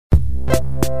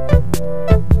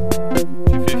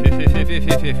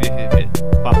Okay.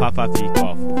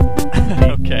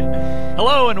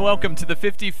 Hello and welcome to the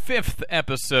 55th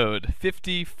episode.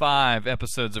 55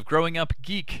 episodes of Growing Up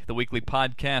Geek, the weekly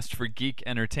podcast for geek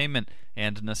entertainment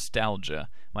and nostalgia.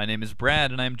 My name is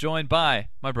Brad, and I am joined by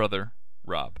my brother,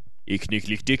 Rob.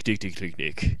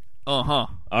 Nick. Uh-huh.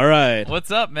 All right.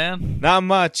 What's up, man? Not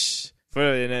much.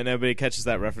 Nobody catches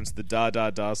that reference. The Da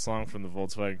Da Da song from the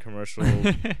Volkswagen commercial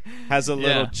has a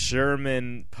little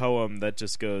German poem that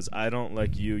just goes, I don't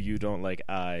like you, you don't like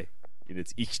I. And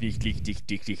it's ich. That's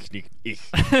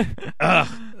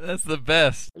the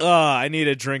best. I need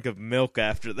a drink of milk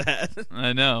after that.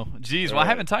 I know. Jeez, well, I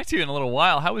haven't talked to you in a little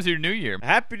while. How was your New Year?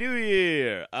 Happy New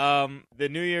Year. The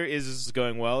New Year is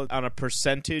going well. On a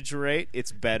percentage rate,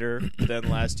 it's better than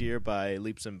last year by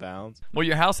leaps and bounds. Well,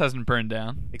 your house hasn't burned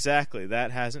down. Exactly.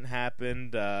 That hasn't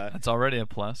happened. That's already a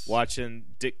plus. Watching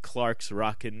Dick Clark's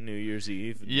rockin' New Year's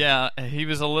Eve. Yeah, he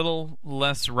was a little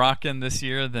less rockin' this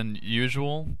year than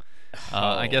usual.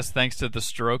 I guess thanks to the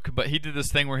stroke. But he did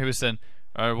this thing where he was saying,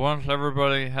 I want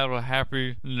everybody to have a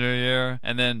happy New Year.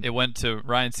 And then it went to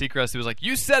Ryan Seacrest. He was like,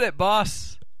 you said it,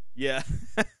 boss. Yeah.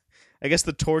 I guess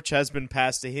the torch has been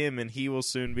passed to him, and he will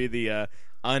soon be the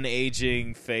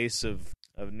unaging face of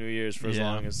New Year's for as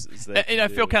long as they And I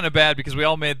feel kind of bad because we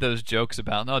all made those jokes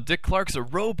about, no, Dick Clark's a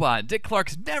robot. Dick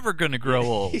Clark's never going to grow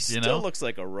old. He still looks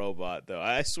like a robot, though.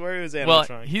 I swear he was animatronic.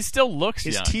 Well, he still looks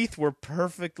young. His teeth were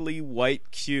perfectly white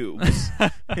cubes.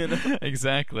 You know?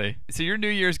 Exactly. So your New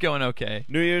Year's going okay.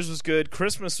 New Year's was good.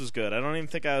 Christmas was good. I don't even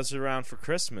think I was around for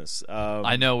Christmas.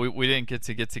 I know. We didn't get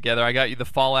together. I got you the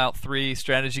Fallout 3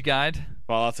 strategy guide.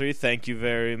 Fallout 3, thank you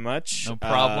very much. No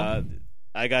problem.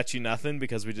 I got you nothing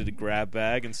because we did a grab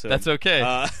bag, and so that's okay.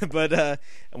 But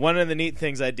one of the neat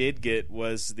things I did get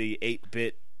was the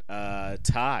 8-bit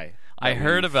tie. I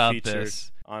heard about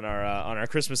this on our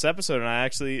Christmas episode, and I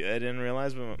didn't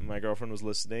realize when my girlfriend was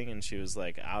listening, and she was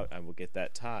like, "I will get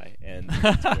that tie," and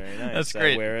it's very nice. That's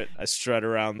great. I wear it. I strut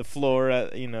around the floor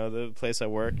at the place I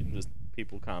work, and just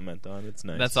people comment on it. It's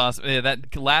nice. That's awesome. Yeah,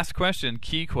 that last question,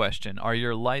 key question: are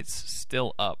your lights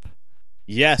still up?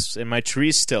 Yes, and my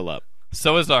tree's still up.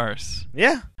 So is ours.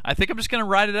 Yeah. I think I'm just going to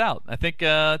ride it out. I think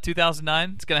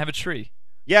 2009 it's going to have a tree.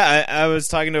 Yeah, I was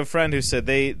talking to a friend who said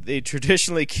they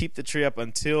traditionally keep the tree up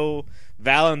until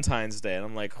Valentine's Day, and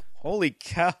I'm like, holy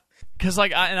cow. Because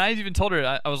I even told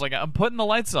her, I was like, I'm putting the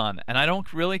lights on, and I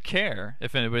don't really care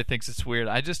if anybody thinks it's weird.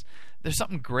 There's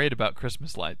something great about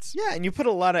Christmas lights. Yeah, and you put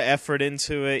a lot of effort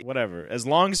into it. Whatever. As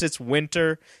long as it's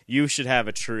winter, you should have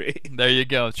a tree. There you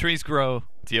go. Trees grow.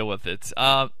 Deal with it.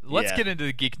 Let's get into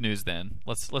the geek news then.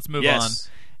 Let's move on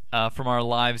from our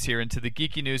lives here into the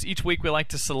geeky news. Each week we like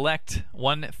to select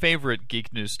one favorite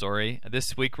geek news story.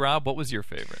 This week, Rob, what was your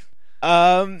favorite?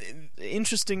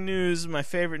 Interesting news. My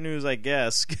favorite news, I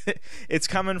guess. It's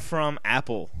coming from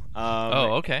Apple.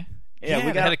 Okay. Yeah,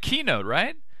 we had a keynote,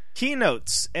 right?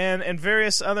 Keynotes and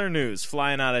various other news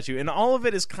flying out at you, and all of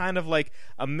it is kind of like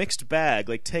a mixed bag.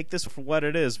 Like, take this for what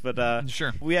it is, but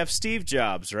sure. We have Steve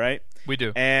Jobs, right? We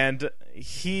do. And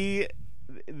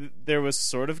there was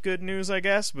sort of good news, I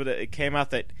guess, but it came out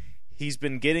that he's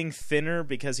been getting thinner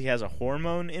because he has a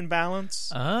hormone imbalance.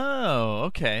 Oh,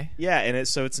 okay. Yeah, and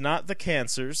it's not the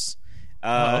cancers.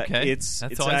 Okay. It's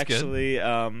actually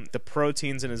the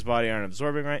proteins in his body aren't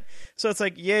absorbing right. So it's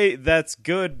like, yay, that's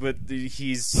good, but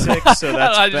he's sick, so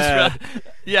that's bad.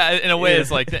 Yeah, in a way, it's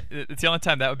like it's the only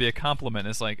time that would be a compliment.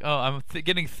 It's like, oh, I'm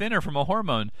getting thinner from a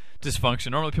hormone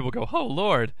dysfunction. Normally people go, oh,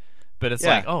 Lord. But it's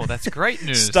like, oh, that's great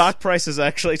news. Stock prices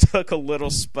actually took a little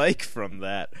spike from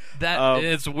that. That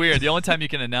is weird. The only time you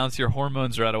can announce your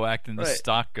hormones are out of whack and the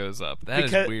stock goes up. That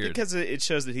is weird. Because it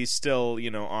shows that he's still,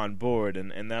 on board,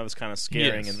 and that was kind of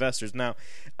scaring investors. Now,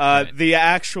 right. The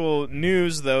actual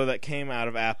news, though, that came out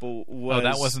of Apple was... Oh,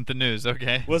 that wasn't the news.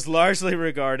 Okay. ...was largely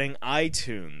regarding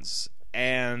iTunes.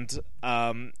 And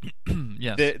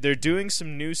yes. They're doing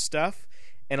some new stuff.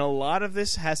 And a lot of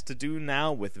this has to do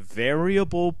now with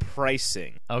variable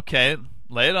pricing. Okay,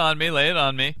 lay it on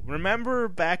me. Remember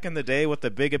back in the day what the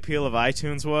big appeal of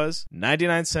iTunes was?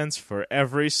 99 cents for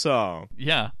every song.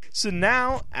 Yeah. So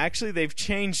now, actually, they've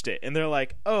changed it. And they're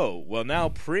like, oh, well, now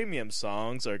premium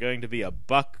songs are going to be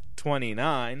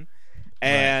 $1.29.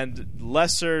 And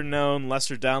lesser known,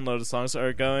 lesser downloaded songs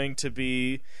are going to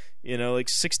be... like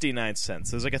 69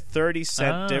 cents. There's like a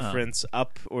 30-cent difference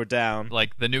up or down.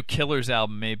 Like the new Killers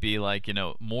album may be like,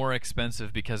 more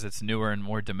expensive because it's newer and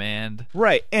more demand.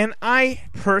 Right. And I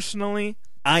personally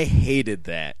hated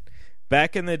that.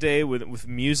 Back in the day with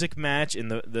Music Match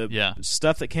and the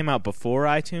stuff that came out before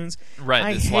iTunes, right,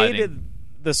 I hated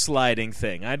the sliding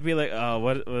thing. I'd be like, oh,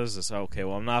 what is this? Okay,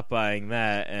 well, I'm not buying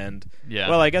that, and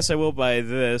well, I guess I will buy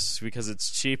this because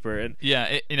it's cheaper. And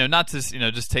not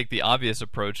to just take the obvious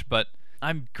approach, but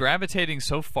I'm gravitating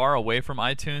so far away from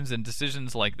iTunes, and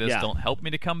decisions like this don't help me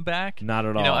to come back. Not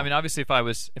at all. I mean, obviously, if I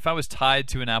was tied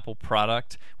to an Apple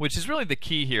product, which is really the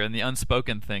key here, and the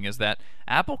unspoken thing is that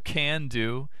Apple can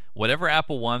do whatever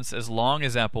Apple wants as long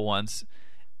as Apple wants,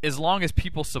 as long as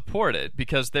people support it,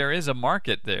 because there is a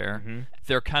market there. Mm-hmm.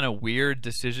 Their kind of weird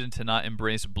decision to not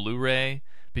embrace Blu-ray,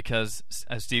 because,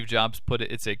 as Steve Jobs put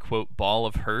it, it's a, quote, ball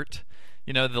of hurt.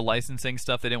 The licensing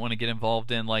stuff they didn't want to get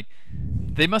involved in. Like,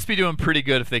 they must be doing pretty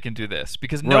good if they can do this,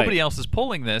 because nobody else is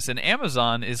pulling this, and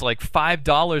Amazon is like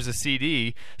 $5 a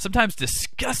CD, sometimes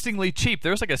disgustingly cheap.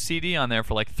 There's like a CD on there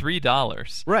for like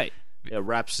 $3. Right. Yeah,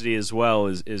 Rhapsody as well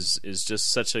is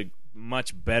just such a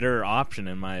much better option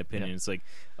in my opinion. Yeah. It's like,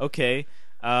 okay,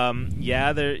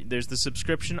 there's the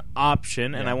subscription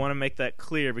option, and I want to make that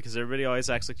clear because everybody always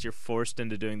acts like you're forced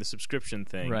into doing the subscription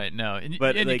thing. Right. No, and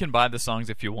you can buy the songs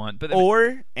if you want, but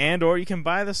or you can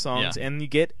buy the songs and you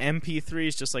get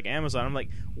MP3s just like Amazon. I'm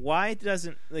like, why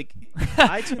doesn't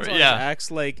iTunes always acts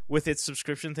like with its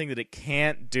subscription thing that it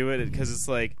can't do it because it's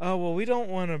like, oh well, we don't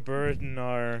want to burden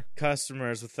our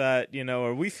customers with that,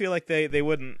 or we feel like they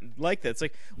wouldn't like that. It's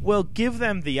like, well, give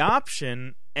them the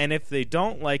option. And if they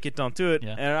don't like it, don't do it.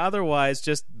 Yeah. And otherwise,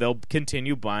 just they'll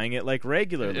continue buying it like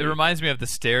regularly. It reminds me of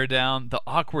the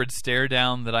awkward stare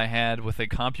down that I had with a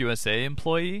CompUSA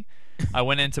employee. I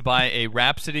went in to buy a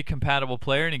Rhapsody compatible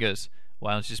player, and he goes,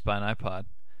 "Why don't you just buy an iPod?"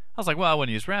 I was like, "Well, I want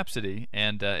to use Rhapsody,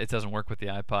 and it doesn't work with the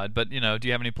iPod. But do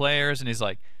you have any players?" And he's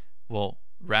like, "Well,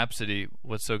 Rhapsody,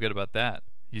 what's so good about that?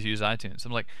 You use iTunes."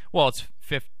 I'm like, well, it's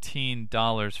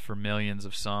 $15 for millions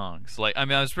of songs. Like, I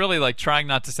mean, I was really like trying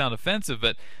not to sound offensive,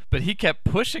 but he kept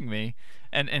pushing me,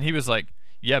 and he was like,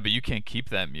 yeah, but you can't keep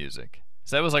that music.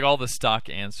 So that was like all the stock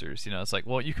answers. It's like,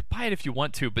 well, you could buy it if you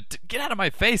want to, but get out of my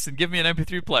face and give me an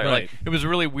MP3 player. Right. Like, it was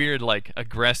really weird, like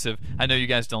aggressive. I know you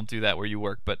guys don't do that where you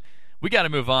work, but we got to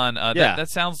move on. That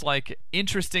sounds like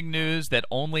interesting news that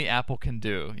only Apple can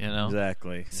do.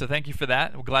 Exactly. So thank you for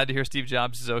that. We're glad to hear Steve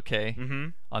Jobs is okay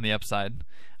on the upside.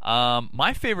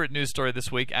 My favorite news story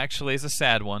this week actually is a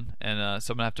sad one, and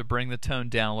so I'm going to have to bring the tone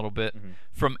down a little bit.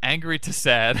 From angry to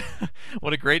sad.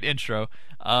 What a great intro.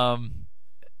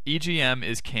 EGM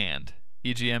is canned.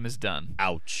 EGM is done.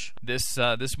 Ouch. This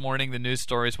morning, the news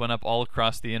stories went up all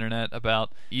across the internet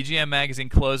about EGM magazine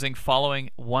closing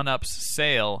following 1UP's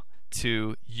sale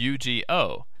to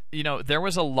UGO. There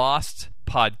was a lost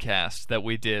podcast that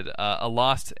we did, a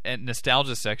lost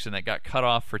nostalgia section that got cut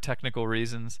off for technical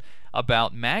reasons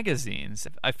about magazines.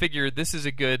 I figured this is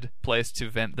a good place to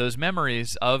vent those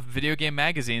memories of video game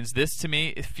magazines. This, to me,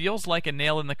 it feels like a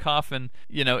nail in the coffin,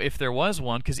 if there was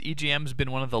one, because EGM's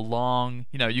been one of the long,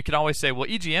 you could always say, well,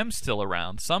 EGM's still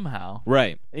around somehow.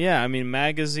 Right. Yeah, I mean,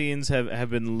 magazines have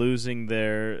been losing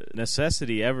their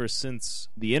necessity ever since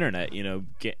the internet,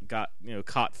 got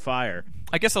caught fire.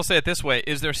 I guess I'll say it this way.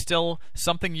 Is there still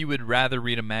something you would rather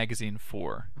read a magazine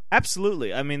for?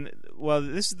 Absolutely. I mean, well,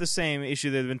 this is the same issue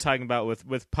they've been talking about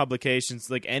with publications.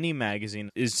 Like any magazine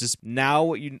is just now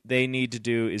what they need to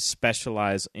do is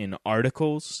specialize in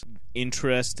articles,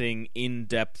 interesting,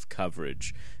 in-depth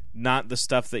coverage. Not the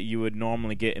stuff that you would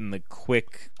normally get in the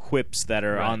quick quips that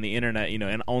are on the internet,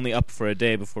 and only up for a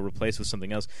day before replaced with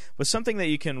something else. But something that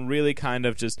you can really kind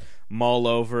of just mull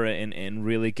over and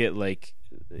really get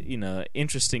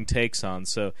interesting takes on.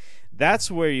 So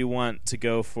that's where you want to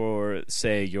go for,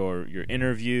 say, your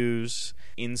interviews,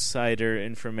 insider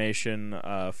information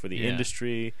for the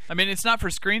industry. I mean, it's not for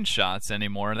screenshots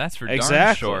anymore. That's for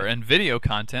darn sure. And video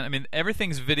content. I mean,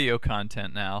 everything's video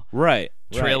content now. Right.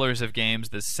 Trailers of games,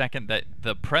 the second that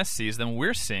the press sees them,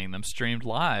 we're seeing them streamed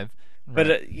live. But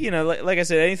like I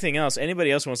said,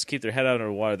 anybody else wants to keep their head out of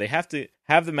the water, they have to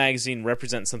have the magazine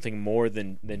represent something more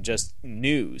than just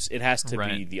news. It has to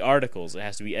be the articles. It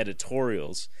has to be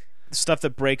editorials, stuff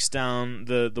that breaks down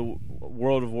the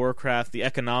World of Warcraft, the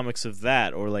economics of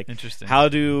that, or like how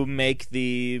to make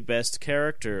the best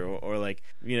character, or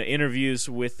interviews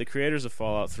with the creators of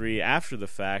Fallout 3 after the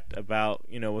fact about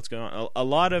what's going on. A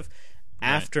lot of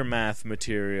aftermath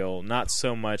material, not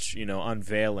so much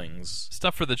unveilings,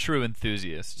 stuff for the true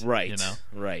enthusiast. Right.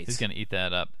 He's gonna eat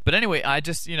that up. But anyway, I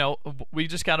just we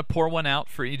just got to pour one out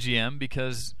for EGM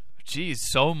because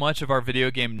so much of our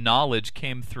video game knowledge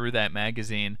came through that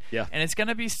magazine. Yeah. And it's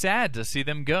gonna be sad to see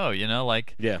them go.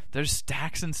 There's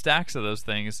stacks and stacks of those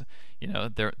things.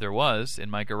 There was in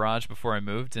my garage before I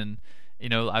moved, and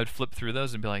I would flip through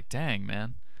those and be like, dang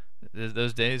man,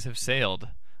 those days have sailed.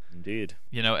 Indeed.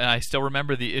 You know, and I still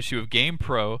remember the issue of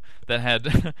GamePro that had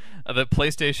the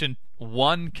PlayStation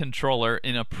 1 controller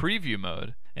in a preview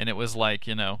mode, and it was like,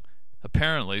 you know,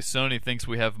 apparently Sony thinks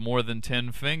we have more than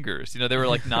 10 fingers. You know, they were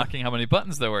like knocking how many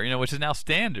buttons there were, you know, which is now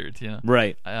standard, you know.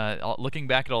 Right. Looking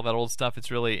back at all that old stuff,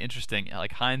 it's really interesting,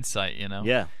 like hindsight, you know.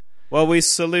 Yeah. Well, we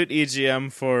salute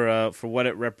EGM for what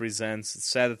it represents. It's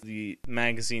sad that the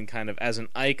magazine kind of, as an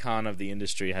icon of the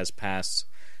industry, has passed.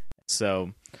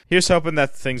 So here's hoping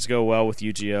that things go well with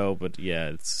UGO, but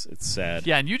yeah, it's sad.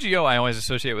 Yeah, and UGO I always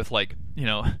associate with, like, you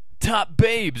know, top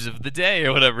babes of the day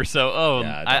or whatever. So,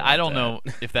 Yeah, I don't know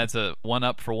if that's a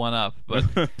one-up for one-up.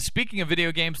 But speaking of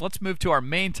video games, let's move to our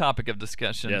main topic of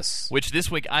discussion. Yes. Which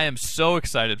this week I am so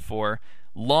excited for.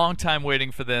 Long time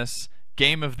waiting for this.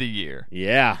 Game of the Year.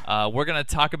 Yeah. We're going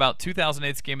to talk about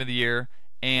 2008's Game of the Year.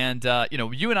 And, you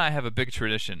know, you and I have a big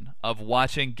tradition of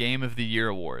watching Game of the Year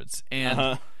awards.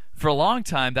 And for a long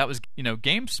time, that was, you know,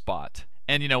 GameSpot.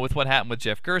 And, you know, with what happened with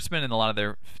Jeff Gerstmann and a lot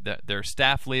of their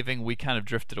staff leaving, we kind of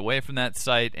drifted away from that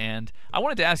site. And I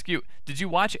wanted to ask you, did you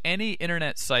watch any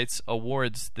internet sites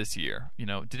awards this year? You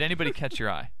know, did anybody catch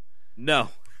your eye? No,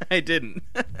 I didn't.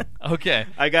 Okay.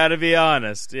 I gotta be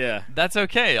honest, yeah. That's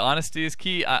okay. Honesty is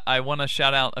key. I want to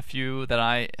shout out a few that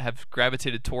I have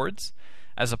gravitated towards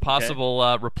as a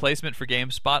possible replacement for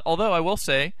GameSpot. Although I will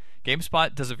say,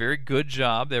 GameSpot does a very good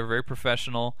job. They're very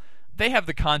professional. They have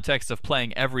the context of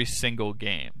playing every single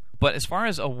game. But as far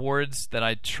as awards that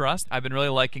I trust, I've been really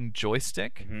liking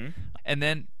Joystick. Mm-hmm. And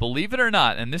then, believe it or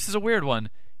not, and this is a weird one,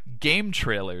 game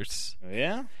trailers.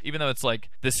 Yeah? Even though it's like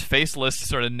this faceless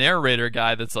sort of narrator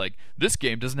guy that's like, this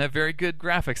game doesn't have very good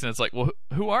graphics. And it's like, well,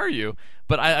 who are you?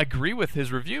 But I agree with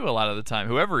his review a lot of the time,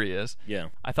 whoever he is. Yeah.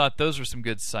 I thought those were some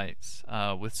good sites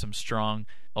with some strong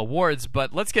awards.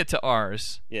 But let's get to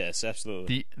ours. Yes,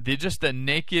 absolutely. The just the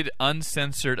naked,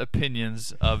 uncensored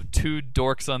opinions of two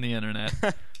dorks on the internet.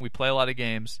 We play a lot of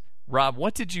games. Rob,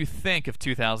 what did you think of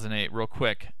 2008, real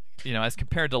quick, you know, as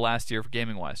compared to last year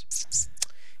gaming-wise?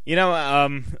 You know,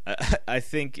 I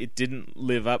think it didn't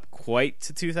live up quite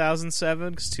to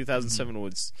 2007, because 2007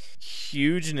 was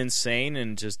huge and insane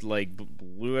and just, like,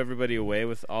 blew everybody away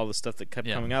with all the stuff that kept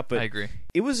coming up. But I agree.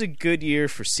 It was a good year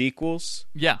for sequels.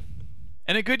 Yeah.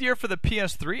 And a good year for the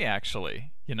PS3,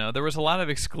 actually. You know, there was a lot of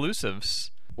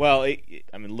exclusives. Well, I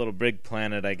mean, Little Big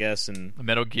Planet, I guess, and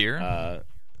Metal Gear.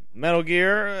 Metal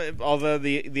Gear, although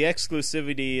the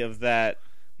exclusivity of that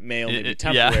may only be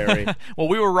temporary. Yeah. Well,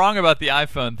 we were wrong about the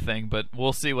iPhone thing, but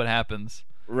we'll see what happens.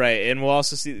 Right, and we'll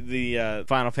also see the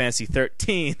Final Fantasy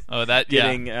 13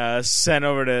 getting sent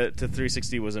over to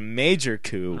 360 was a major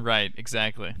coup. Right,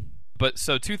 exactly. But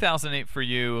so 2008 for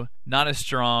you, not as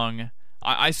strong.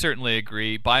 I certainly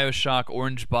agree. BioShock,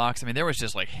 Orange Box. I mean, there was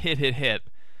just like hit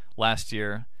last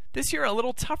year. This year, a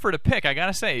little tougher to pick. I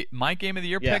gotta say, my Game of the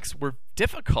Year picks were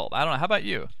difficult. I don't know. How about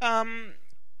you?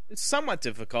 It's somewhat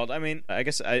difficult. I mean, I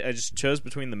guess I just chose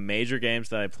between the major games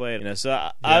that I played. You know, so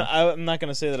I'm not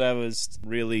gonna say that I was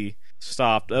really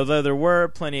stopped. Although there were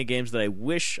plenty of games that I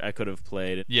wish I could have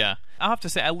played. Yeah. I'll have to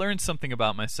say, I learned something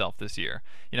about myself this year.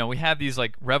 You know, we have these,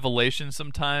 like, revelations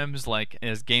sometimes, like,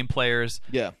 as game players.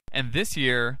 Yeah. And this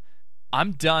year,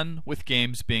 I'm done with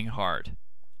games being hard.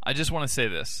 I just want to say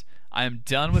this. I am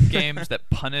done with games that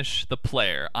punish the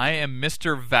player. I am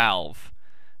Mr. Valve.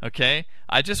 Okay?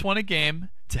 I just want a game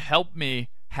to help me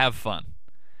have fun.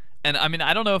 And, I mean,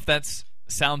 I don't know if that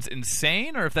sounds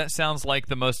insane or if that sounds like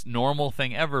the most normal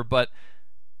thing ever, but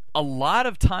a lot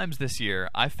of times this year,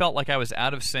 I felt like I was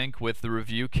out of sync with the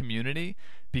review community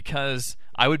because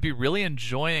I would be really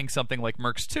enjoying something like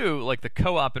Mercs 2, like the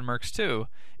co-op in Mercs 2,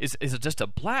 is just a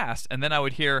blast. And then I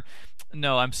would hear,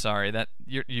 no, I'm sorry, that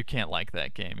you can't like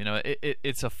that game. You know,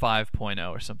 it's a 5.0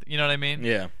 or something. You know what I mean?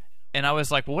 Yeah. And I was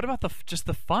like, well, what about just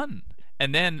the fun?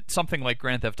 And then something like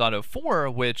Grand Theft Auto 4,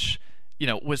 which, you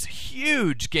know, was a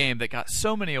huge game that got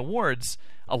so many awards.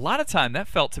 A lot of time that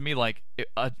felt to me like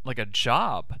a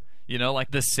job. You know,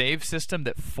 like the save system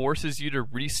that forces you to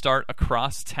restart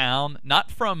across town,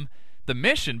 not from the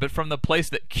mission, but from the place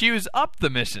that queues up the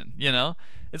mission, you know?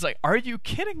 It's like, are you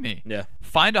kidding me? Yeah.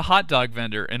 Find a hot dog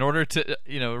vendor in order to,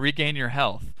 you know, regain your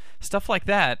health. Stuff like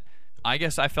that, I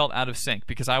guess I felt out of sync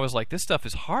because I was like, this stuff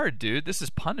is hard, dude. This is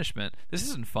punishment. This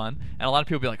isn't fun. And a lot of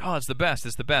people be like, oh, it's the best.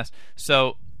 It's the best.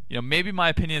 So, you know, maybe my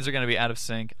opinions are going to be out of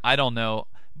sync. I don't know.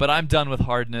 But I'm done with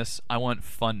hardness. I want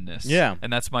funness. Yeah.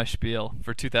 And that's my spiel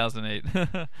for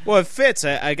 2008. Well, it fits.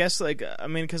 I guess, like, I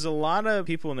mean, because a lot of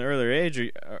people in the earlier age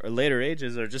or later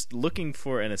ages are just looking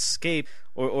for an escape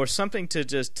or something to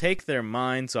just take their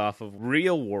minds off of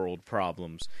real-world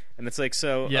problems. And it's like,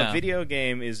 so a video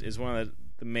game is one of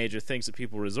the major things that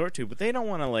people resort to, but they don't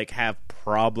want to like have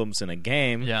problems in a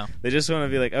game. Yeah. They just want to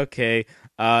be like, okay,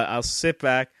 I'll sit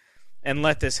back and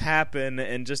let this happen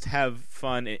and just have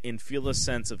fun and feel a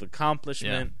sense of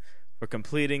accomplishment for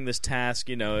completing this task,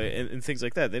 and things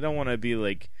like that. They don't want to be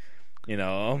like,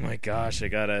 oh my gosh, I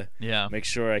gotta make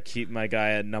sure I keep my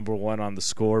guy at number 1 on the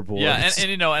scoreboard. Yeah,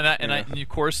 and of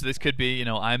course this could be,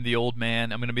 I'm the old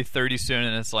man. I'm going to be 30 soon,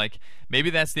 and it's like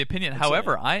maybe that's the opinion.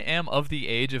 However, I am of the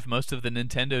age of most of the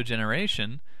Nintendo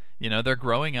generation. They're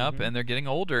growing up and they're getting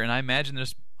older, and I imagine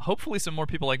there's hopefully some more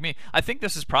people like me. I think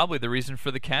this is probably the reason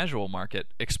for the casual market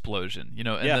explosion, and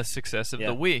the success of the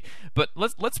Wii. But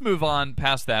let's move on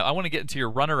past that. I want to get into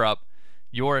your runner-up,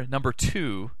 your number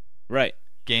 2. Right.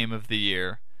 Game of the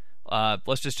year.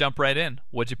 Let's just jump right in.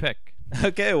 What'd you pick?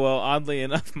 Okay, well, oddly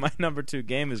enough, my number 2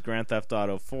 game is Grand Theft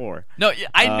Auto 4. No,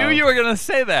 I knew you were going to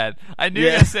say that. I knew you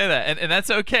were going to say that, and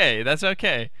that's okay. That's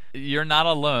okay. You're not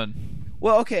alone.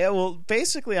 Well, okay. Well,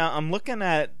 basically, I'm looking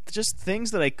at just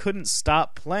things that I couldn't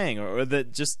stop playing, or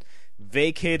that just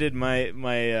vacated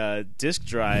my disk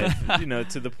drive,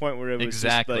 to the point where it was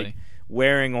just like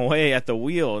wearing away at the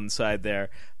wheel inside there.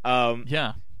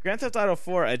 Grand Theft Auto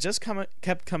 4, I just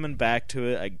kept coming back to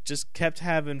it. I just kept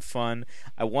having fun.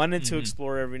 I wanted to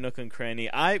explore every nook and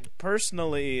cranny. I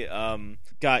personally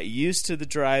got used to the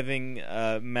driving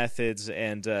methods,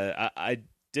 and I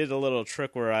did a little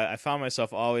trick where I found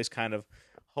myself always kind of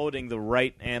holding the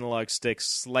right analog stick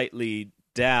slightly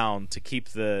down to keep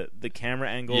the camera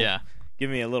angle, give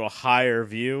me a little higher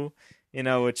view.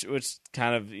 Which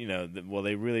kind of,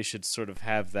 they really should sort of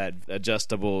have that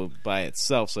adjustable by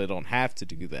itself so I don't have to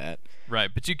do that. Right,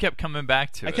 but you kept coming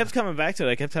back to it. I kept coming back to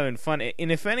it. I kept having fun. And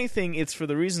if anything, it's for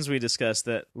the reasons we discussed,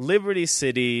 that Liberty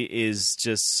City is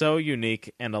just so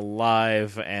unique and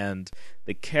alive, and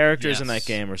the characters in that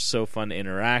game are so fun to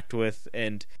interact with.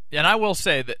 And I will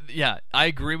say that, I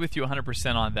agree with you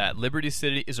 100% on that. Liberty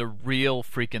City is a real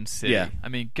freaking city. Yeah. I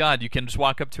mean, God, you can just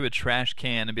walk up to a trash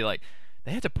can and be like,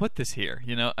 they had to put this here,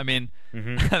 I mean,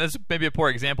 that's maybe a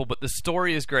poor example, but the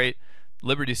story is great.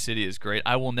 Liberty City is great.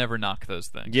 I will never knock those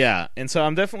things. Yeah, and so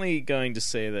I'm definitely going to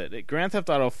say that Grand Theft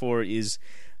Auto 4 is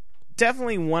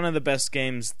definitely one of the best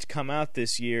games to come out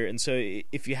this year, and so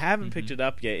if you haven't picked it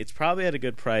up yet, it's probably at a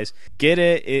good price. Get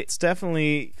it. It's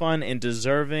definitely fun and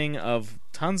deserving of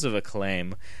tons of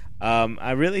acclaim.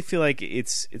 I really feel like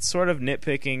it's sort of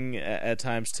nitpicking at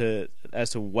times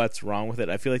as to what's wrong with it.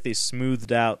 I feel like they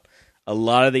smoothed out a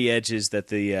lot of the edges that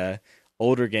the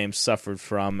older games suffered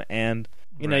from, and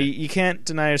you can't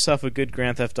deny yourself a good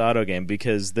Grand Theft Auto game,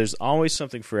 because there's always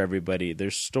something for everybody.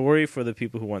 There's story for the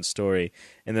people who want story,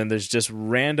 and then there's just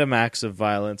random acts of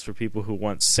violence for people who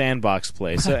want sandbox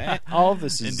play. So all of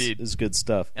this is good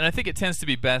stuff. And I think it tends to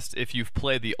be best if you've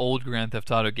played the old Grand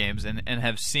Theft Auto games and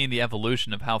have seen the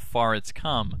evolution of how far it's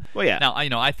come. Well, yeah. Now,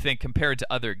 I think compared to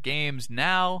other games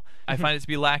now, I find it to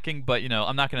be lacking, but,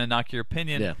 I'm not going to knock your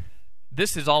opinion. Yeah.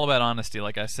 This is all about honesty,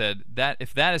 like I said. That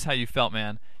if that is how you felt,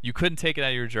 man, you couldn't take it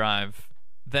out of your drive,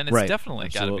 then it's definitely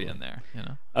got to be in there.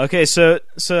 Okay, so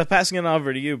passing it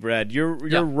over to you, Brad. Your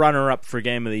runner-up for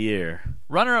Game of the Year.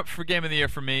 Runner-up for Game of the Year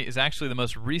for me is actually the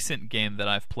most recent game that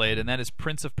I've played, and that is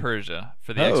Prince of Persia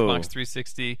for the Xbox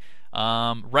 360.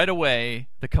 Right away,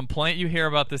 the complaint you hear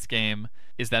about this game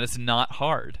is that it's not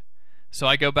hard. So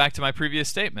I go back to my previous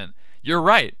statement. You're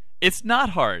right. It's not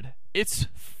hard. It's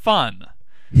fun.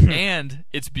 And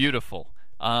it's beautiful.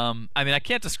 I mean, I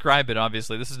can't describe it,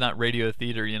 obviously. This is not radio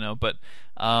theater, but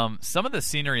some of the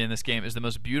scenery in this game is the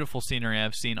most beautiful scenery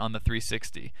I've seen on the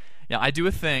 360. I do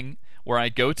a thing where I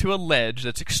go to a ledge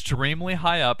that's extremely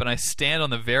high up, and I stand on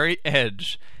the very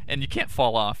edge, and you can't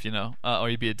fall off, or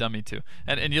you'd be a dummy too.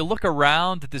 And you look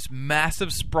around at this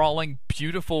massive, sprawling,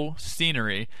 beautiful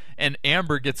scenery, and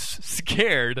Amber gets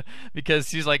scared because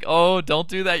she's like, "Oh, don't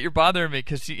do that! You're bothering me."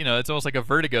 Because it's almost like a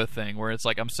vertigo thing where it's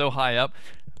like I'm so high up.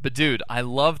 But dude, I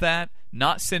love that.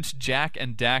 Not since Jack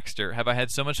and Daxter have I had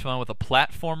so much fun with a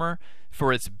platformer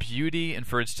for its beauty and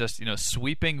for its just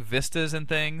sweeping vistas and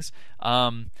things.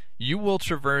 You will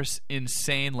traverse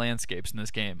insane landscapes in this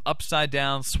game. Upside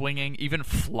down, swinging, even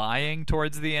flying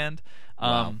towards the end.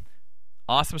 Wow.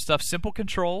 Awesome stuff. Simple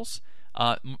controls.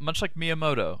 Much like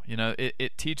Miyamoto,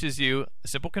 it teaches you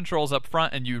simple controls up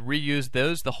front, and you reuse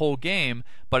those the whole game,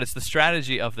 but it's the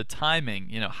strategy of the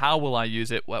timing. How will I use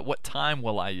it? What time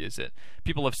will I use it?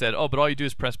 People have said, oh, but all you do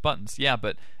is press buttons. Yeah,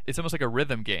 but it's almost like a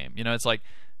rhythm game. It's like,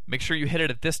 make sure you hit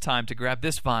it at this time to grab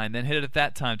this vine, then hit it at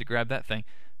that time to grab that thing.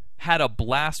 Had a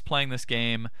blast playing this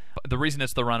game. The reason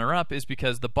it's the runner-up is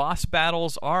because the boss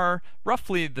battles are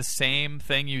roughly the same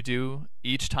thing you do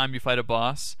each time you fight a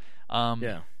boss.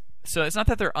 So it's not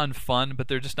that they're unfun, but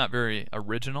they're just not very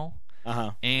original.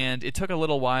 and it took a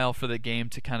little while for the game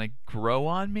to kind of grow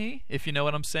on me, if you know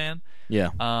what I'm saying. Yeah.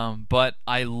 But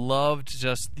I loved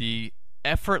just the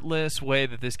effortless way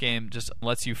that this game just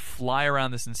lets you fly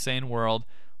around this insane world.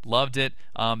 Loved it.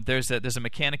 There's a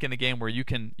mechanic in the game where you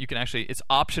can actually, it's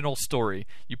optional story.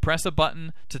 You press a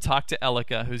button to talk to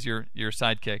Elika, who's your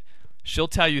sidekick. She'll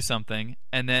tell you something,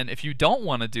 and then if you don't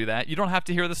want to do that, you don't have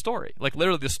to hear the story. Like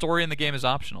literally, the story in the game is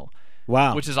optional.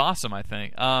 Wow. Which is awesome, I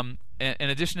think. In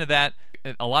addition to that,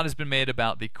 a lot has been made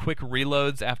about the quick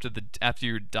reloads after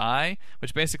you die,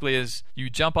 which basically is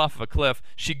you jump off of a cliff,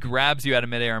 she grabs you out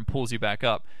of midair and pulls you back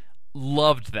up.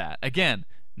 Loved that. Again,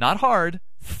 not hard,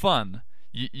 fun.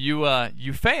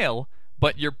 You fail,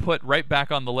 but you're put right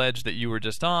back on the ledge that you were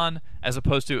just on, as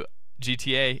opposed to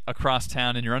GTA across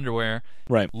town in your underwear.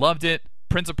 Right. Loved it.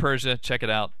 Prince of Persia, check it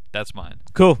out. That's mine.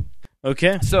 Cool.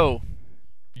 Okay. So,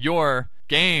 your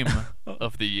game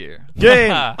of the year.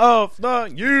 Game of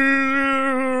the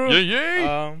year.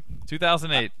 Yeah.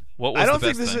 2008. What was I don't the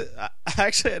best think this thing? is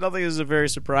actually. I don't think this is a very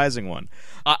surprising one.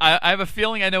 I have a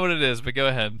feeling I know what it is, but go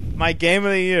ahead. My game of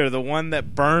the year, the one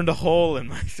that burned a hole in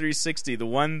my 360, the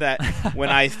one that when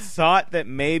I thought that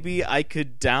maybe I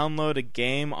could download a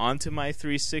game onto my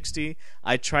 360,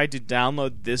 I tried to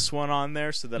download this one on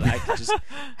there so that I could just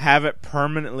have it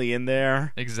permanently in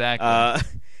there. Exactly.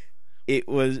 It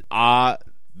was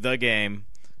the game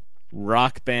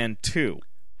Rock Band 2.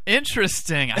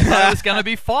 Interesting. I thought it was going to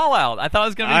be Fallout. I thought it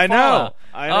was going to be Fallout.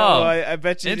 I know. Oh, I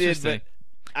bet you did. interesting.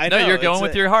 But I know, you're going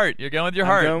with your heart. You're going with your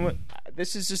heart.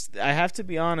 This is just. I have to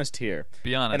be honest here.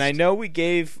 Be honest. And I know we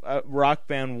gave Rock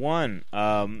Band 1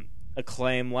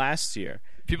 acclaim last year.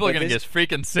 People are going to get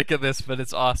freaking sick of this, but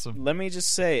it's awesome. Let me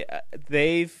just say,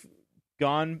 they've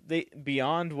gone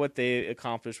beyond what they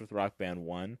accomplished with Rock Band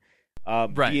 1.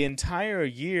 Right. The entire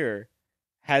year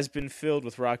has been filled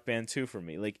with Rock Band 2 for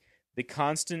me. Like, the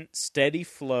constant, steady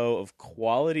flow of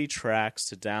quality tracks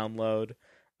to download.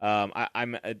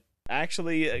 I'm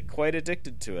actually quite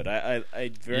addicted to it.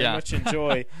 I very much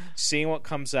enjoy seeing what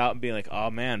comes out and being like, oh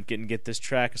man, get this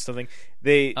track or something.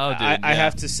 I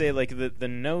have to say, like the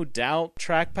No Doubt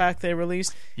track pack they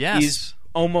released is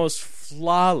almost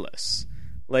flawless.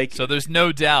 Like, so there's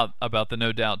no doubt about the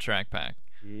No Doubt track pack.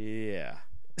 Yeah.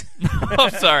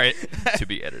 I'm sorry. To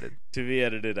be edited. To be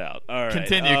edited out. All right.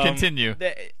 Continue.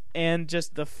 And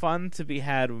just the fun to be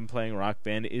had when playing Rock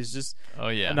Band is just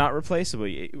not replaceable.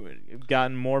 You've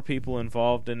gotten more people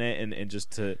involved in it, and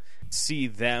just to see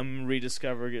them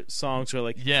rediscover songs, or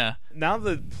like, now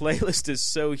the playlist is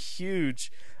so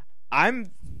huge,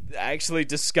 I'm actually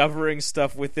discovering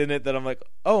stuff within it that I'm like,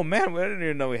 oh man, I didn't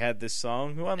even know we had this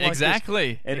song. Who unlocked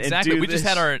exactly. this? Exactly. We this?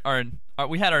 Just had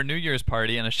we had our New Year's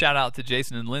party, and a shout out to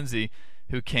Jason and Lindsay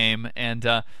who came, and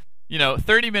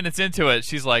 30 minutes into it,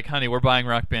 she's like, honey, we're buying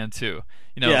Rock Band 2.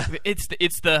 It's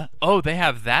the they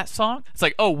have that song? It's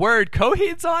like, oh, word,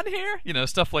 Coheed's on here?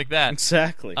 Stuff like that.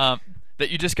 Exactly. That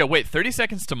you just go, wait, 30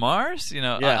 Seconds to Mars?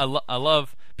 I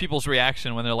love people's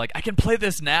reaction when they're like, I can play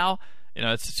this now.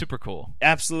 It's super cool.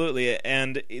 Absolutely.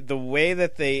 And the way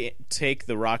that they take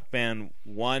the Rock Band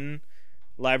 1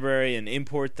 library and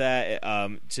import that,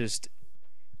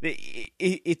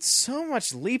 it's so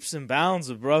much leaps and bounds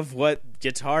above what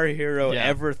Guitar Hero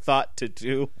ever thought to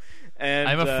do. And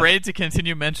I'm afraid to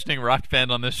continue mentioning Rock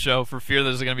Band on this show for fear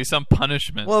there's going to be some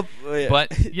punishment. Well,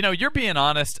 but you're being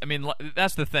honest. I mean,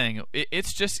 that's the thing.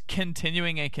 It's just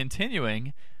continuing and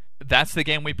continuing. That's the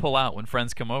game we pull out when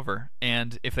friends come over,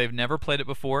 and if they've never played it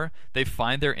before, they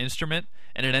find their instrument,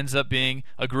 and it ends up being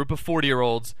a group of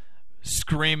 40-year-olds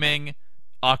screaming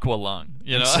Aqualung.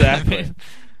 Exactly. I mean,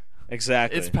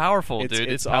 exactly. It's powerful, dude.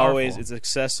 It's powerful. Always, it's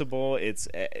accessible. It's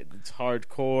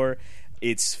hardcore.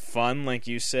 It's fun, like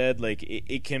you said. Like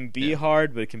it can be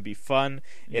hard, but it can be fun.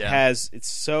 It's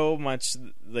so much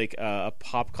like a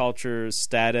pop culture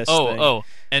status. thing.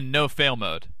 And no fail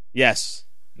mode. Yes.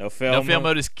 No fail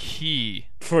mode is key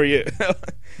for you.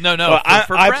 No, well,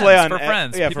 for I friends, play on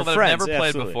friends. Yeah, people for that friends, have never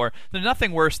played before. There's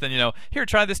nothing worse than here,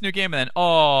 try this new game, and then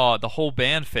the whole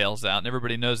band fails out, and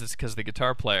everybody knows it's because of the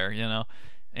guitar player.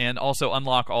 And also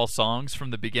unlock all songs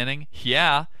from the beginning.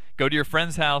 Yeah, go to your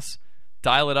friend's house,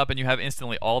 dial it up, and you have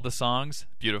instantly all the songs.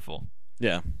 Beautiful.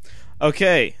 Yeah.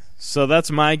 Okay, so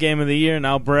that's my game of the year.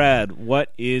 Now, Brad,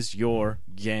 what is your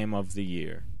game of the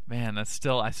year? Man, I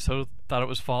so thought it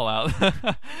was Fallout.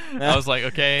 I was like,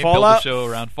 okay, Fallout, build a show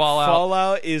around Fallout.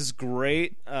 Fallout is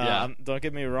great. Don't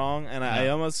get me wrong, and I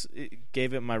almost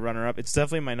gave it my runner-up. It's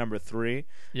definitely my number 3.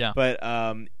 Yeah. But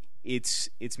it's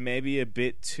maybe a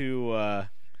bit too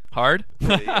hard.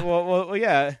 well,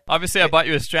 yeah. Obviously, I bought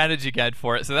you a strategy guide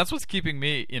for it, so that's what's keeping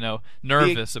me,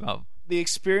 nervous about the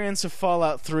experience of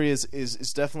Fallout 3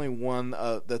 is definitely one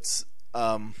that's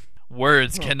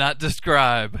words cannot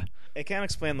describe. I can't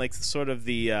explain like sort of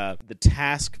the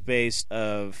task based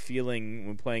of feeling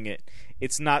when playing it.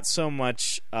 It's not so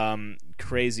much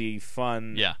crazy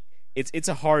fun. Yeah, it's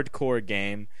a hardcore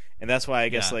game, and that's why I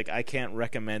guess like I can't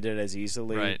recommend it as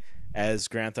easily as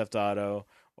Grand Theft Auto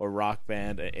or Rock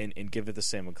Band and give it the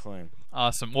same acclaim.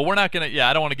 Awesome. Well, we're not gonna. Yeah,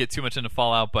 I don't want to get too much into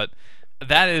Fallout, but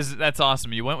that's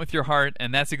awesome. You went with your heart,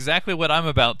 and that's exactly what I'm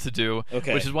about to do.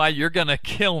 Okay. Which is why you're gonna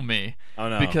kill me. Oh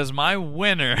no! Because my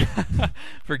winner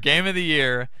for Game of the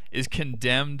Year is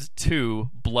Condemned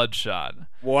 2 Bloodshot.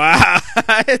 Wow.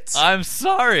 I'm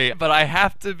sorry, but I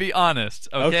have to be honest.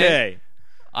 Okay.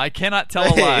 I cannot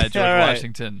tell a lie, George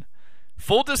Washington.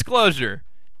 Full disclosure,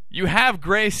 you have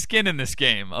gray skin in this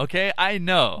game, okay? I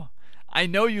know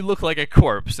you look like a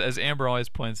corpse, as Amber always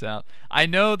points out. I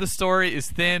know the story is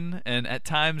thin and at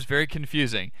times very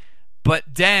confusing.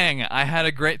 But dang, I had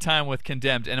a great time with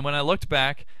Condemned. And when I looked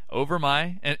back over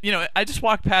I just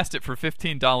walked past it for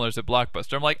 $15 at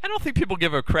Blockbuster. I'm like, I don't think people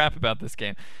give a crap about this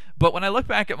game. But when I look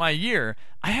back at my year,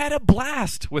 I had a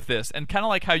blast with this. And kind of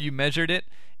like how you measured it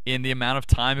in the amount of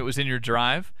time it was in your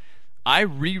drive, I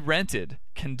re-rented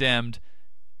Condemned,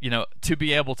 to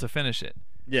be able to finish it.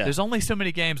 Yeah. There's only so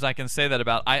many games I can say that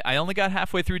about. I only got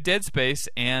halfway through Dead Space,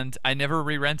 and I never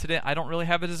re-rented it. I don't really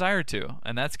have a desire to,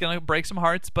 and that's going to break some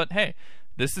hearts, but hey,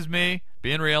 this is me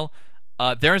being real.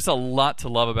 There's a lot to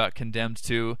love about Condemned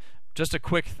 2. Just a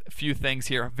quick few things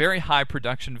here. Very high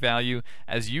production value,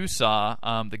 as you saw.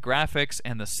 The graphics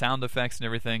and the sound effects and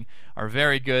everything are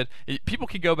very good. People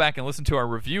can go back and listen to our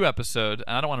review episode,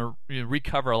 and I don't want to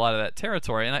recover a lot of that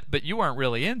territory, but you weren't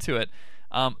really into it.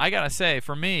 I got to say,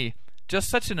 for me, just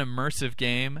such an immersive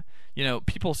game.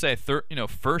 People say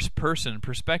first-person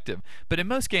perspective, but in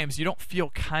most games you feel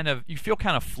kind of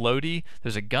floaty.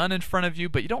 There's a gun in front of you,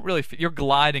 but you don't really. You're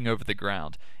gliding over the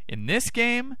ground. In this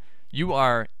game, you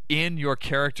are in your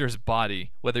character's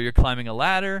body, whether you're climbing a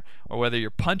ladder or whether you're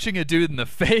punching a dude in the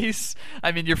face.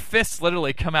 I mean, your fists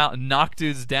literally come out and knock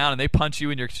dudes down, and they punch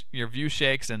you, and your view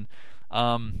shakes, and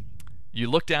you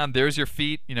look down. There's your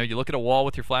feet. You look at a wall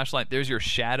with your flashlight. There's your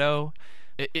shadow.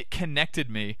 It connected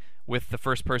me with the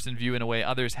first-person view in a way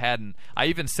others hadn't. I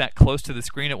even sat close to the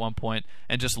screen at one point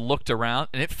and just looked around,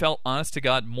 and it felt, honest to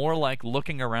God, more like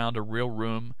looking around a real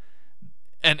room,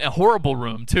 and a horrible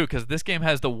room, too, because this game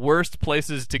has the worst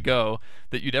places to go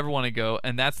that you'd ever want to go,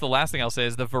 and that's the last thing I'll say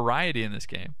is the variety in this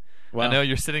game. Wow. I know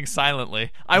you're sitting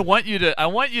silently. I want you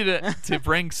to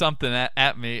bring something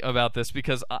at me about this,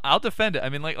 because I'll defend it. I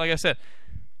mean, like I said,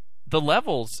 the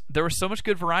levels, there was so much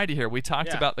good variety here. We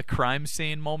talked about the crime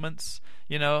scene moments.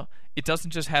 It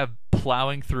doesn't just have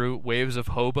plowing through waves of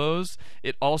hobos.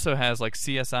 It also has like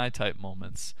CSI type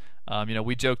moments.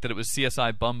 We joked that it was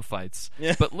CSI bum fights.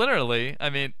 Yeah. But literally, I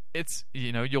mean, it's,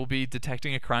 you'll be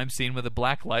detecting a crime scene with a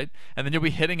black light, and then you'll be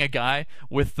hitting a guy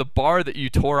with the bar that you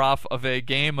tore off of a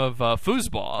game of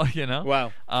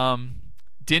foosball, Wow.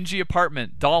 Dingy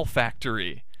apartment, doll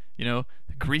factory,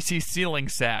 greasy ceiling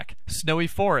sack, snowy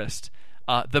forest,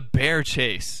 the bear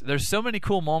chase. There's so many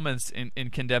cool moments in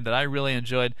Condemned that I really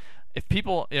enjoyed. If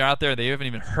people are out there, they haven't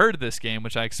even heard of this game,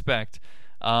 which I expect,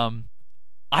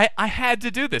 I had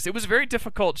to do this. It was a very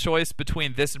difficult choice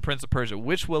between this and Prince of Persia.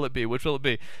 Which will it be? Which will it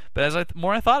be? But as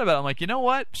more I thought about it, I'm like, you know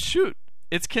what? Shoot,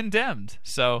 it's Condemned.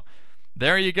 So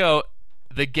there you go.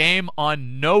 The game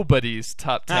on nobody's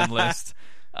top 10 list.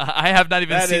 I have not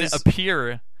even seen it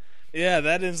appear. Yeah,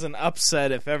 that is an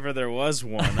upset if ever there was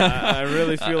one. I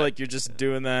really feel like you're just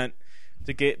doing that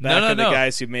to get back at the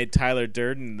guys who made Tyler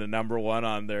Durden the number one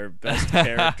on their best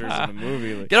characters in a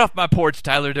movie. Like, get off my porch,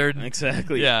 Tyler Durden.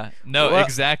 Exactly. Yeah. No,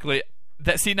 exactly.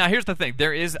 Now here's the thing.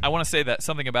 I want to say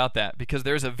something about that, because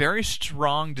there's a very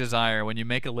strong desire when you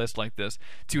make a list like this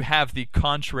to have the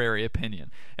contrary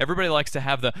opinion. Everybody likes to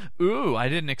have ooh, I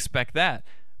didn't expect that.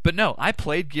 But no, I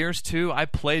played Gears 2, I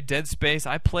played Dead Space,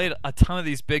 I played a ton of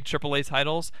these big AAA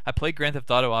titles. I played Grand Theft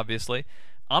Auto, obviously.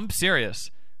 I'm serious.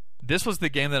 This was the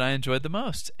game that I enjoyed the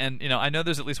most. And, I know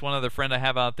there's at least one other friend I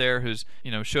have out there who's,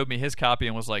 showed me his copy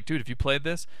and was like, dude, have you played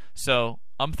this? So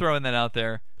I'm throwing that out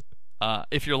there.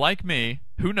 If you're like me,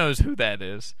 who knows who that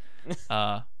is?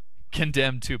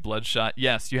 Condemned 2 Bloodshot.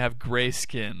 Yes, you have gray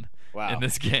skin in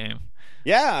this game.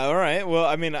 Yeah, all right. Well,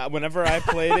 I mean, whenever I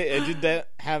played it, it did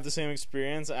have the same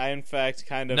experience. I, in fact,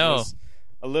 kind of was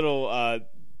a little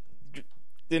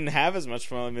didn't have as much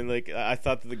fun. I mean, like, I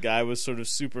thought that the guy was sort of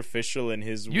superficial in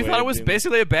his way. You thought it was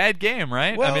basically a bad game,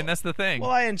 right? Well, I mean, that's the thing.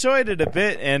 Well, I enjoyed it a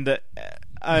bit, and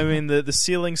I mean, the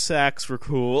ceiling sacks were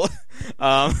cool.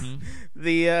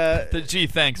 Gee,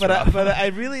 thanks, but I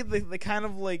really the kind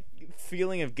of like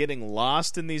feeling of getting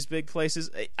lost in these big places.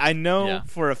 I know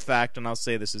for a fact, and I'll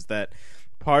say this, is that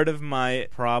part of my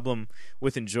problem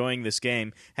with enjoying this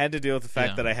game had to do with the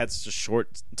fact that I had such a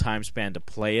short time span to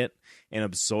play it and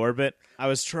absorb it. I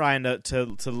was trying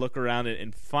to look around it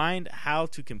and find how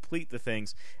to complete the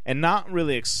things and not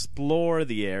really explore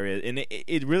the area. And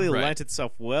it really lent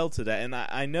itself well to that. And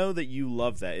I know that you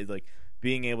love that. It's like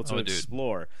being able to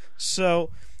explore. So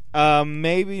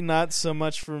maybe not so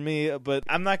much for me, but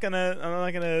I'm not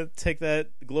gonna take that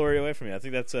glory away from you. I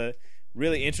think that's a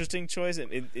really interesting choice.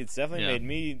 It's definitely made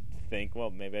me think, well,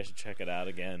 maybe I should check it out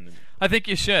again. I think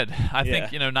you should. I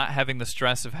think, not having the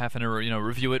stress of having to,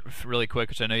 review it really quick,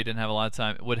 which I know you didn't have a lot of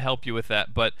time, would help you with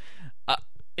that. But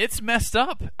it's messed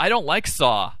up. I don't like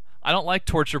Saw. I don't like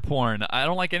torture porn. I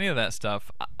don't like any of that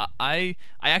stuff. I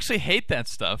actually hate that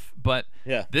stuff. But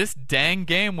this dang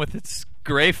game with its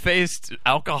gray-faced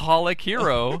alcoholic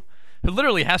hero who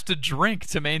literally has to drink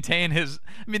to maintain his...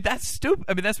 I mean, that's stupid.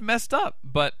 I mean, that's messed up.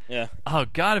 But, oh,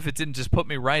 God, if it didn't just put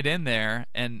me right in there,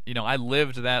 and, I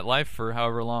lived that life for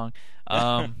however long.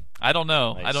 I don't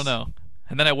know. Nice. I don't know.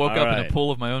 And then I woke up in a pool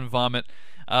of my own vomit.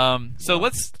 So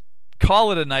let's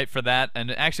call it a night for that. And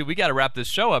actually, we got to wrap this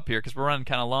show up here because we're running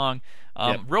kind of long.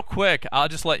 Real quick, I'll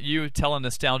just let you tell a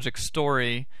nostalgic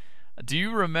story. Do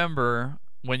you remember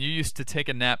when you used to take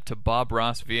a nap to Bob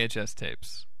Ross VHS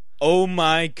tapes? Oh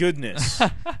my goodness.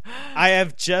 I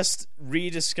have just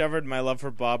rediscovered my love for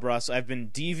Bob Ross. I've been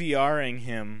DVRing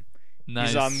him. Nice.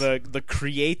 He's on the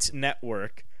Create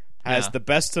network. Has the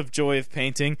best of Joy of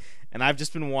Painting, and I've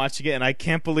just been watching it, and I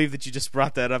can't believe that you just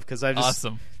brought that up because I just...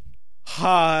 Awesome.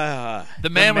 The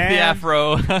man with the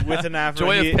afro. With an afro.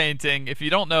 Joy of Painting. If you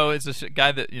don't know, it's a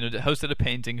guy that hosted a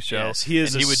painting show. Yes, he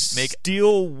is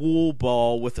steel wool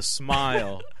ball with a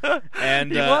smile.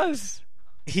 And he was.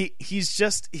 He's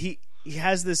just he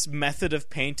has this method of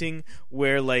painting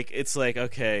where it's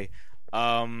okay,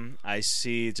 I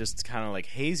see just kind of like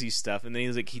hazy stuff, and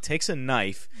then he takes a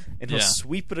knife and he'll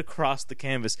sweep it across the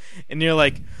canvas, and you're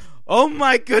like, oh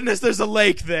my goodness, there's a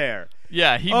lake there.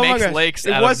 Yeah, he makes lakes out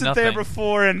of nothing. It wasn't there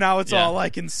before, and now it's all I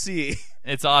can see.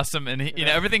 It's awesome, and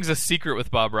everything's a secret with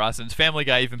Bob Ross. And Family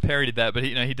Guy even parodied that, but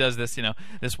he does this.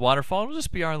 This waterfall will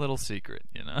just be our little secret,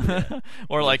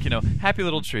 or happy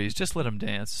little trees, just let them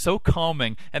dance. So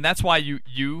calming, and that's why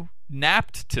you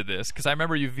napped to this, because I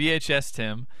remember you VHS'd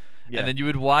him, and then you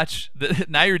would watch.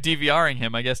 Now you're DVRing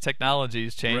him. I guess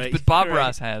technology's changed, but Bob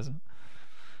Ross hasn't.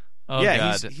 Oh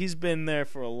God. He's been there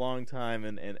for a long time,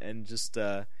 and just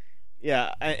and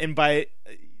by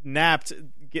napped,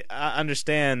 I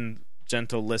understand,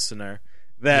 gentle listener,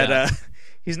 that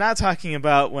he's not talking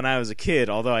about when I was a kid,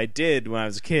 although I did when I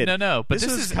was a kid. No, but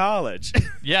this is college.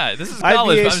 Yeah, this is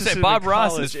college. I'm just saying Bob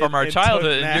Ross is from our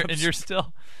childhood, and you're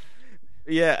still...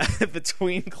 Yeah,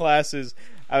 between classes,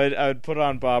 I would put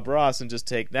on Bob Ross and just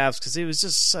take naps because he was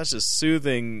just such a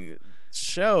soothing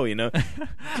show, Combined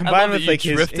I love with that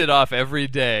you drifted off every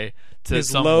day to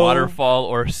some waterfall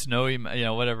or snowy,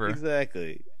 whatever.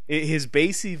 Exactly. His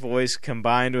bassy voice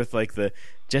combined with the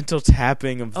gentle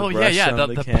tapping of the brush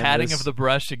on the patting of the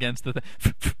brush against the thing.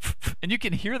 And you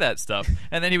can hear that stuff.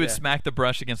 And then he would smack the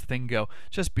brush against the thing and go,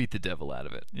 just beat the devil out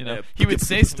of it. He would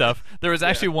say stuff. There was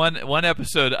actually one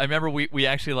episode, I remember we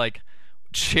actually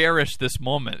cherished this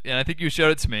moment, and I think you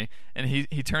showed it to me, and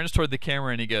he turns toward the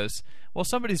camera and he goes, well,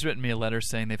 somebody's written me a letter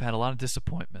saying they've had a lot of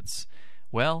disappointments.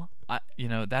 Well,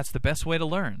 that's the best way to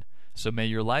learn. So may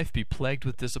your life be plagued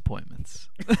with disappointments.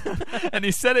 And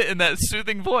he said it in that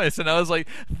soothing voice, and I was like,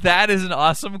 that is an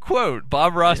awesome quote.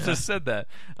 Bob Ross just said that.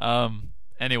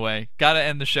 Anyway, gotta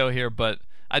end the show here, but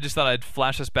I just thought I'd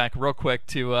flash us back real quick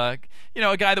to a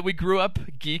guy that we grew up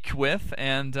geek with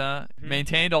and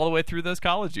maintained all the way through those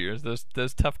college years,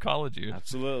 those tough college years.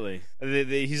 Absolutely.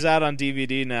 He's out on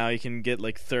DVD now. You can get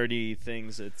 30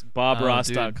 things. It's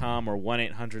bobross.com or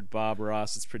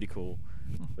 1-800-BOB-ROSS. It's pretty cool.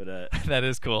 But that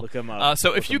is cool. Look him up.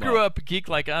 So if you grew up geek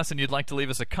like us and you'd like to leave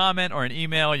us a comment or an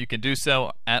email, you can do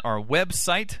so at our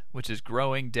website, which is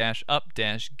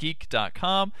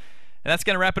growing-up-geek.com. And that's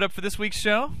going to wrap it up for this week's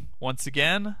show. Once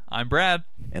again, I'm Brad.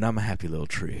 And I'm a happy little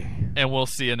tree. And we'll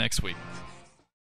see you next week.